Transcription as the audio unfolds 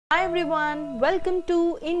Hi everyone, welcome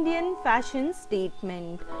to Indian fashion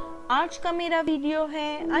statement. आज का मेरा वीडियो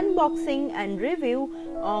है अनबॉक्सिंग एंड रिव्यू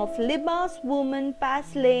ऑफ लिबास वुमेन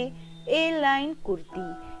पैस्ले ए लाइन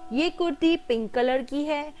कुर्ती। ये कुर्ती पिंक कलर की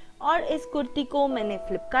है और इस कुर्ती को मैंने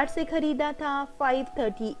फ्लिपकार्ट से ख़रीदा था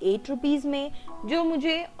 538 रुपीज़ में, जो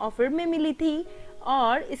मुझे ऑफर में मिली थी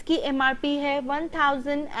और इसकी MRP है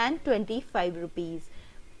 1025 रुपीज़।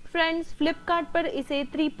 फ्रेंड्स, फ्लिपकार्ट पर इसे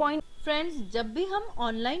फ्रेंड्स, जब भी हम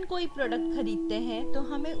ऑनलाइन कोई प्रोडक्ट खरीदते हैं तो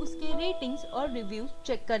हमें उसके रेटिंग्स और रिव्यूज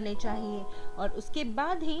चेक करने चाहिए और उसके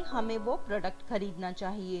बाद ही हमें वो प्रोडक्ट खरीदना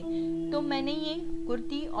चाहिए। तो मैंने ये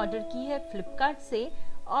कुर्ती ऑर्डर की है फ्लिपकार्ट से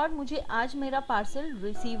और मुझे आज मेरा पार्सल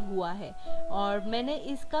रिसीव हुआ है और मैंने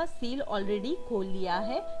इसका सील ऑलरेडी खोल लिया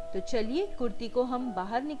है। तो चलिए कुर्ती को हम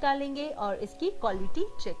बाहर निकालेंगे और इसकी क्वालिटी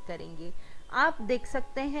चेक करेंगे। आप देख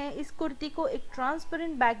सकते हैं इस कुर्ती को एक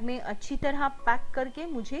ट्रांसपेरेंट बैग में अच्छी तरह पैक करके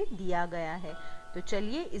मुझे दिया गया है। तो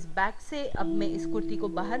चलिए इस बैग से अब मैं इस कुर्ती को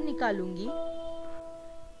बाहर निकालूंगी।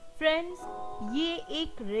 फ्रेंड्स, ये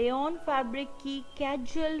एक रेयॉन फैब्रिक की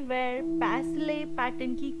कैजुअल वेयर पैस्ले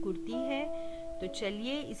पैटर्न की कुर्ती है। तो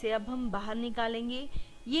चलिए इसे अब हम बाहर निकालेंगे।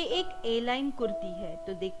 ये एक ए लाइन कुर्ती है,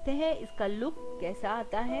 तो देखते हैं इसका लुक कैसा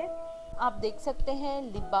आता है। आप देख सकते हैं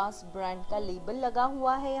लिबास ब्रांड का लेबल लगा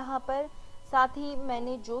हुआ है यहाँ पर। साथ ही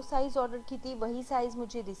मैंने जो साइज़ ऑर्डर की थी वही साइज़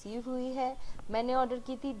मुझे रिसीव हुई है। मैंने ऑर्डर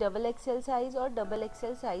की थी XXL साइज़ और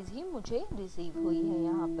XXL साइज़ ही मुझे रिसीव हुई है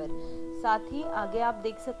यहाँ पर। साथ ही आगे आप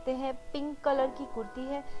देख सकते हैं पिंक कलर की कुर्ती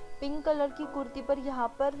है। पिंक कलर की कुर्ती पर यहाँ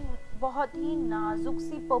पर बहुत ही नाजुक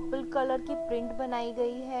सी पर्पल कलर की प्रिंट बनाई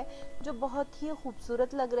गई है, जो बहुत ही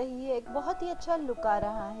खूबसूरत लग रही है। एक बहुत ही अच्छा लुक आ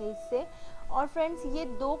रहा है इससे। और फ्रेंड्स, ये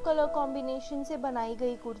दो कलर कॉम्बिनेशन से बनाई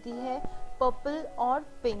गई कुर्ती है, पर्पल और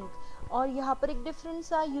पिंक। और यहाँ पर एक डिफरेंट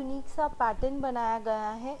सा यूनिक सा पैटर्न बनाया गया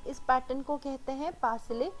है। इस पैटर्न को कहते हैं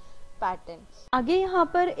पासले पैटर्न। आगे यहाँ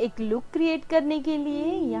पर एक लुक क्रिएट करने के लिए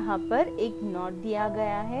यहाँ पर एक नॉट दिया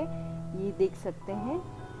गया है, ये देख सकते हैं।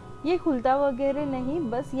 ये खुलता वगैरह नहीं,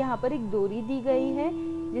 बस यहाँ पर एक डोरी दी गई है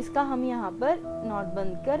जिसका हम यहाँ पर नॉट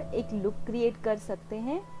बंद कर एक लुक क्रिएट कर सकते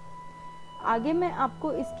हैं। आगे मैं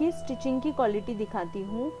आपको इसकी स्टिचिंग की क्वालिटी दिखाती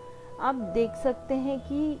हूँ। आप देख सकते हैं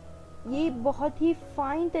कि ये बहुत ही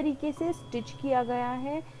फाइन तरीके से स्टिच किया गया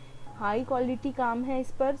है। हाई क्वालिटी काम है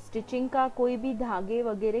इस पर। स्टिचिंग का कोई भी धागे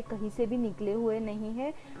वगैरह कहीं से भी निकले हुए नहीं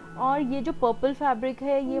है। और ये जो पर्पल फैब्रिक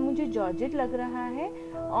है ये मुझे जॉर्जेट लग रहा है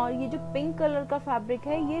और ये जो पिंक कलर का फैब्रिक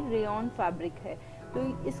है ये रेयॉन फैब्रिक है। तो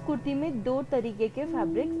इस कुर्ती में दो तरीके के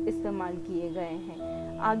फैब्रिक्स इस्तेमाल किए गए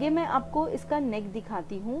हैं। आगे मैं आपको इसका नेक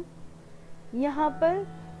दिखाती हूँ। यहाँ पर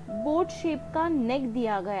बोट शेप का नेक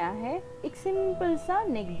दिया गया है, एक सिंपल सा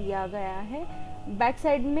नेक दिया गया है। बैक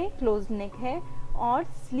साइड में क्लोज नेक है और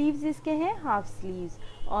स्लीव्स इसके हैं हाफ स्लीव्स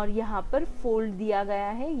और यहाँ पर फोल्ड दिया गया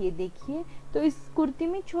है, ये देखिए। तो इस कुर्ती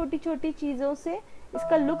में छोटी छोटी चीज़ों से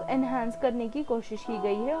इसका लुक एनहांस करने की कोशिश की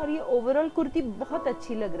गई है और ये ओवरऑल कुर्ती बहुत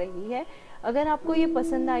अच्छी लग रही है। अगर आपको ये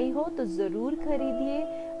पसंद आई हो तो ज़रूर खरीदिए।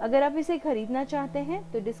 अगर आप इसे खरीदना चाहते हैं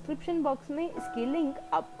तो डिस्क्रिप्शन बॉक्स में इसकी लिंक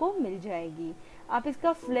आपको मिल जाएगी। आप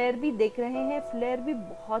इसका फ्लेयर भी देख रहे हैं, फ्लेयर भी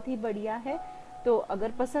बहुत ही बढ़िया है। तो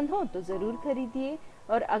अगर पसंद हो तो ज़रूर खरीदिए।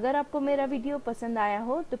 और अगर आपको मेरा वीडियो पसंद आया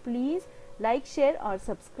हो तो प्लीज़ लाइक, शेयर और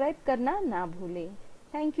सब्सक्राइब करना ना भूलें।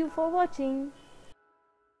 Thank you for watching.